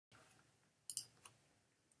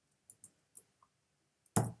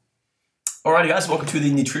Alrighty guys, welcome to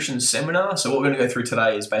the nutrition seminar. So what we're going to go through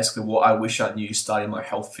today is basically what I wish I knew starting my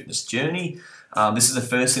health fitness journey. This is the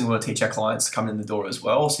first thing we're going to teach our clients to come in the door as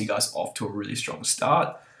well, so you guys are off to a really strong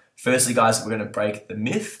start. Firstly guys, we're going to break the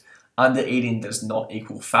myth. Under eating does not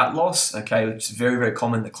equal fat loss, okay, which is very, very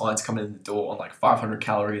common that clients come in the door on like 500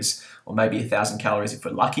 calories or maybe 1,000 calories if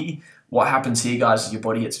we're lucky. What happens here guys is your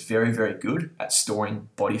body gets very, very good at storing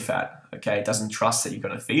body fat, okay? It doesn't trust that you're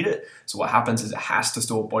gonna feed it. So what happens is it has to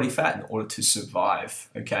store body fat in order to survive,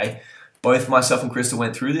 okay? Both myself and Crystal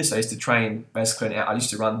went through this. I used to train basically an hour. I used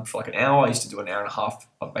to run for like an hour. I used to do an hour and a half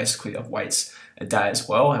of weights a day as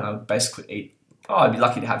well. And I would basically eat, I'd be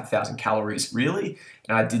lucky to have 1,000 calories really.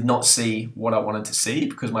 And I did not see what I wanted to see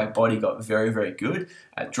because my body got very, very good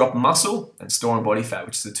at dropping muscle and storing body fat,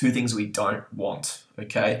 which is the two things we don't want,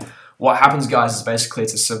 okay? What happens, guys, is basically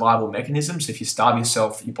it's a survival mechanism. So if you starve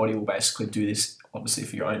yourself, your body will basically do this, obviously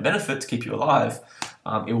for your own benefit, to keep you alive.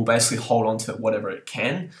 It will basically hold on to whatever it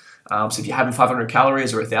can. So if you're having 500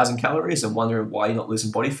 calories or 1,000 calories and wondering why you're not losing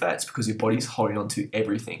body fat, it's because your body's holding on to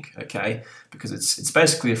everything, okay? Because it's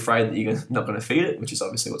basically afraid that you're not going to feed it, which is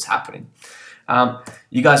obviously what's happening.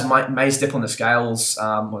 You guys may step on the scales,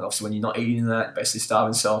 obviously when you're not eating that, basically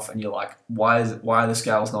starving yourself, and you're like, why are the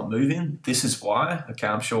scales not moving? This is why, okay?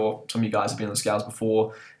 I'm sure some of you guys have been on the scales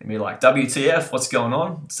before and be like, WTF, what's going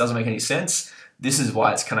on? This doesn't make any sense. This is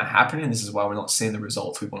why it's kind of happening. This is why we're not seeing the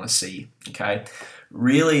results we want to see, okay?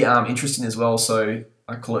 Really interesting as well, so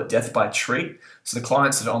I call it death by treat. So the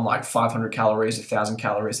clients that are on like 500 calories, 1,000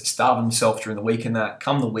 calories, that starve themselves during the week and that,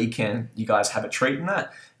 come the weekend, you guys have a treat in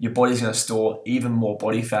that, your body's going to store even more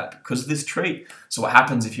body fat because of this treat. So what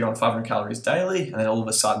happens if you're on 500 calories daily and then all of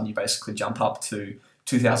a sudden you basically jump up to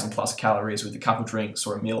 2,000 plus calories with a couple drinks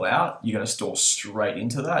or a meal out, you're going to store straight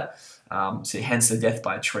into that. So hence the death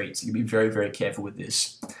by treat. So you can be very, very careful with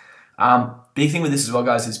this. Big thing with this as well,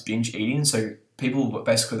 guys, is binge eating. So people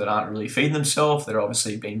basically that aren't really feeding themselves, that are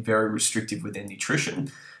obviously being very restrictive with their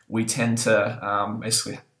nutrition, we tend to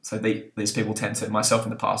these people tend to, myself in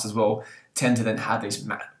the past as well, tend to then have these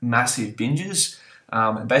massive binges.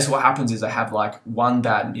 And basically what happens is they have like one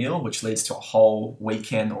bad meal, which leads to a whole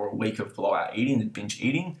weekend or a week of blowout eating and binge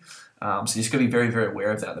eating. So you just got to be very, very aware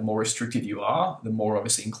of that. The more restrictive you are, the more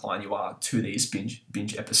obviously inclined you are to these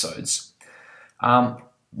binge episodes.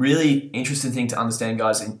 Really interesting thing to understand,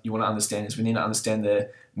 guys, and you want to understand is we need to understand the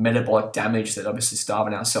metabolic damage that obviously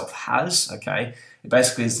starving ourselves has, okay? It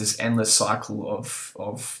basically is this endless cycle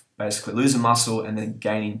of basically losing muscle and then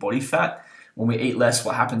gaining body fat. When we eat less,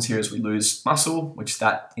 what happens here is we lose muscle, which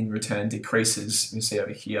that in return decreases, you see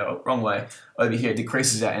over here, oh, wrong way, over here, it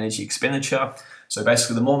decreases our energy expenditure. So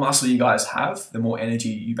basically the more muscle you guys have, the more energy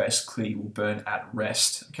you basically will burn at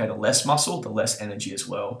rest. Okay, the less muscle, the less energy as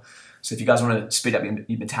well. So if you guys want to speed up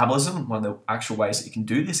your metabolism, one of the actual ways that you can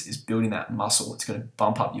do this is building that muscle. It's going to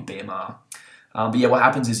bump up your BMR. But yeah, what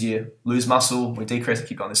happens is you lose muscle, we decrease,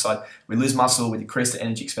 keep going this side, we lose muscle, we decrease the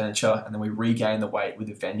energy expenditure, and then we regain the weight with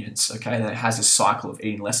a vengeance, okay? And then it has this cycle of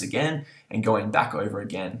eating less again and going back over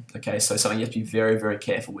again, okay? So something you have to be very, very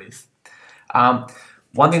careful with.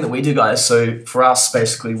 One thing that we do, guys, so for us,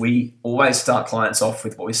 basically, we always start clients off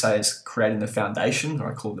with what we say is creating the foundation,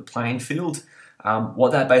 or I call it the playing field.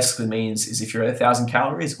 What that basically means is if you're at 1,000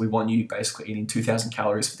 calories, we want you basically eating 2,000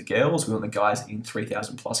 calories for the girls. We want the guys eating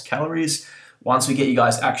 3,000 plus calories. Once we get you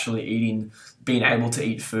guys actually eating, being able to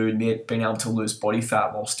eat food, being able to lose body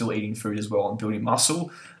fat while still eating food as well and building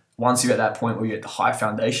muscle, once you're at that point where you're at the high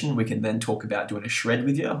foundation, we can then talk about doing a shred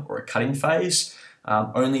with you or a cutting phase.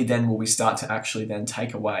 Only then will we start to actually then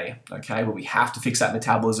take away, okay? But we have to fix that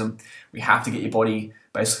metabolism. We have to get your body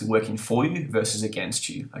basically working for you versus against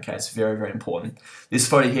you, okay? It's very, very important. This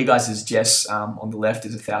photo here, guys, is Jess. On the left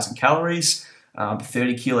is 1,000 calories,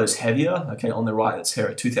 30 kilos heavier, okay? On the right, that's her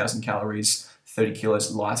at 2,000 calories, 30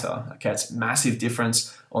 kilos lighter, okay? It's a massive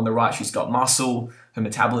difference. On the right, she's got muscle, her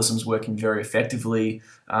metabolism's working very effectively.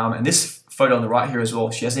 And this photo on the right here as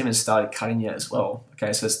well, she hasn't even started cutting yet as well,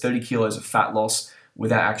 okay? So it's 30 kilos of fat loss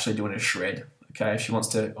without actually doing a shred, okay? If she wants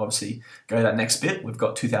to obviously go that next bit, we've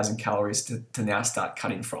got 2,000 calories to now start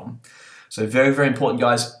cutting from. So very, very important,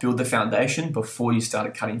 guys, build the foundation before you start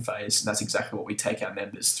a cutting phase, and that's exactly what we take our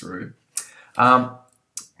members through.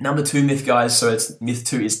 Number 2 myth, guys, so it's myth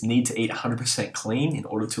 2 is need to eat 100% clean in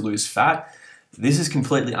order to lose fat. This is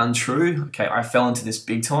completely untrue, okay? I fell into this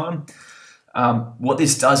big time. What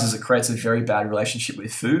this does is it creates a very bad relationship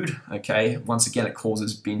with food, okay? Once again, it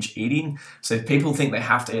causes binge eating. So if people think they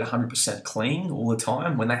have to eat 100% clean all the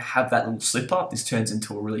time, when they have that little slip up, this turns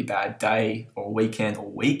into a really bad day or weekend or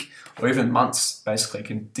week or even months. Basically, it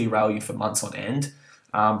can derail you for months on end.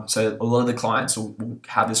 So a lot of the clients will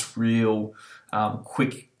have this real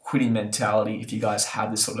quick quitting mentality if you guys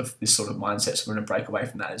have this sort of mindset. So we're going to break away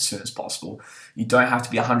from that as soon as possible. You don't have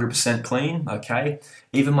to be 100% clean, okay?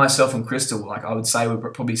 Even myself and Crystal, like I would say we're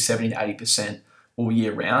probably 70 to 80% all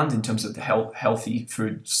year round in terms of the healthy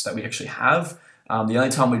foods that we actually have. The only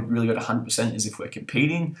time we really go to 100% is if we're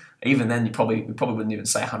competing. Even then, we probably wouldn't even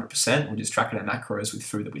say 100%. We're just tracking our macros with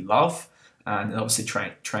food that we love, and obviously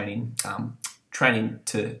training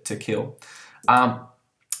to kill.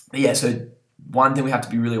 Yeah, so one thing we have to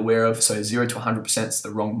be really aware of, so 0 to 100% is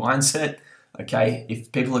the wrong mindset, okay?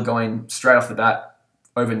 If people are going straight off the bat,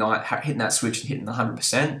 overnight, hitting that switch and hitting the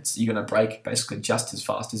 100%, so you're going to break basically just as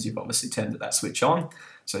fast as you've obviously turned that switch on.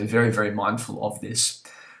 So very, very mindful of this.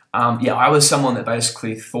 Yeah, I was someone that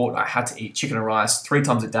basically thought I had to eat chicken and rice 3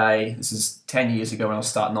 times a day. This is 10 years ago when I was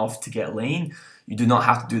starting off to get lean. You do not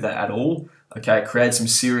have to do that at all. Okay, I created some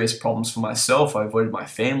serious problems for myself. I avoided my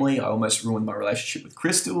family. I almost ruined my relationship with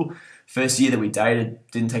Crystal. First year that we dated,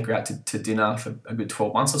 didn't take her out to dinner for a good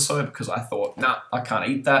 12 months or so because I thought, nah, I can't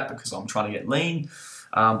eat that because I'm trying to get lean.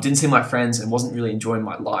 Didn't see my friends and wasn't really enjoying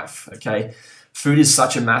my life, okay? Food is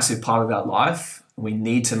such a massive part of our life. We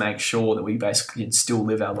need to make sure that we basically can still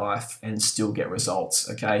live our life and still get results,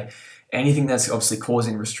 okay? Anything that's obviously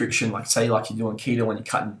causing restriction, like say like you're doing keto and you're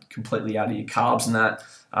cutting completely out of your carbs and that,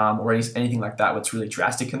 or anything like that, what's really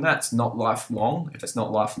drastic in that, it's not lifelong. If it's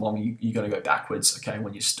not lifelong, you're going to go backwards, okay,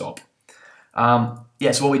 when you stop.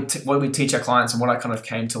 Yeah, so what we teach our clients and what I kind of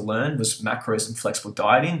came to learn was macros and flexible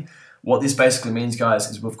dieting. What this basically means, guys,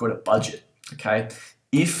 is we've got a budget, okay?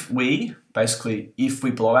 If we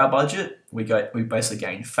blow our budget, we basically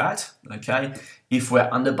gain fat, okay? If we're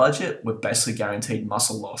under budget, we're basically guaranteed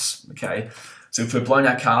muscle loss, okay? So if we're blowing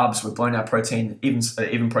our carbs, we're blowing our protein,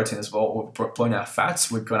 even protein as well, or we're blowing our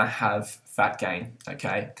fats, we're gonna have fat gain,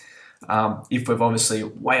 okay? If we're obviously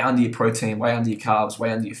way under your protein, way under your carbs,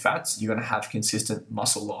 way under your fats, you're gonna have consistent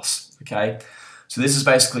muscle loss, okay? So this is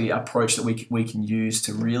basically an approach that we can use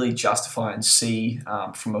to really justify and see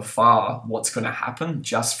from afar what's going to happen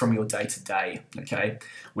just from your day-to-day, okay?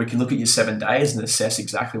 We can look at your 7 days and assess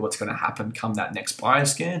exactly what's going to happen come that next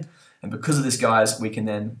bioscan. And because of this, guys, we can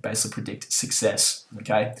then basically predict success,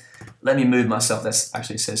 okay? Let me move myself. That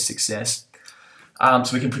actually says success.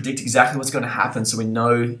 So we can predict exactly what's going to happen, so we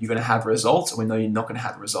know you're going to have results, or we know you're not going to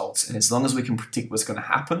have results. And as long as we can predict what's going to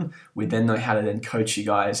happen, we then know how to then coach you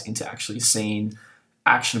guys into actually seeing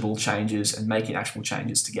actionable changes and making actionable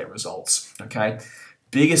changes to get results, okay?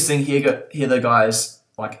 Biggest thing here though, guys,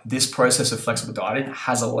 like this process of flexible dieting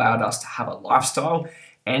has allowed us to have a lifestyle.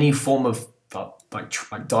 Any form of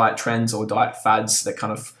like diet trends or diet fads that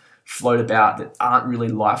kind of float about that aren't really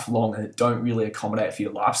lifelong and that don't really accommodate for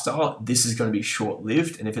your lifestyle, this is going to be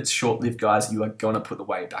short-lived. And if it's short-lived, guys, you are going to put the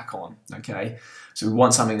weight back on, okay? So we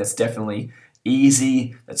want something that's definitely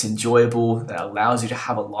easy, that's enjoyable, that allows you to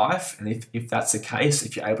have a life. And if that's the case,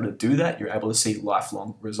 if you're able to do that, you're able to see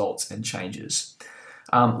lifelong results and changes.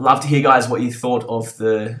 Love to hear, guys, what you thought of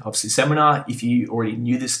the obviously seminar. If you already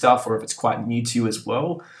knew this stuff or if it's quite new to you as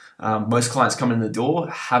well. Most clients coming in the door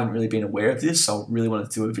haven't really been aware of this, so I really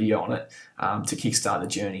wanted to do a video on it to kickstart the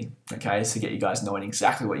journey, okay, so get you guys knowing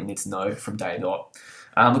exactly what you need to know from day dot.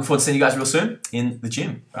 Look forward to seeing you guys real soon in the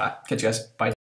gym. All right, catch you guys. Bye.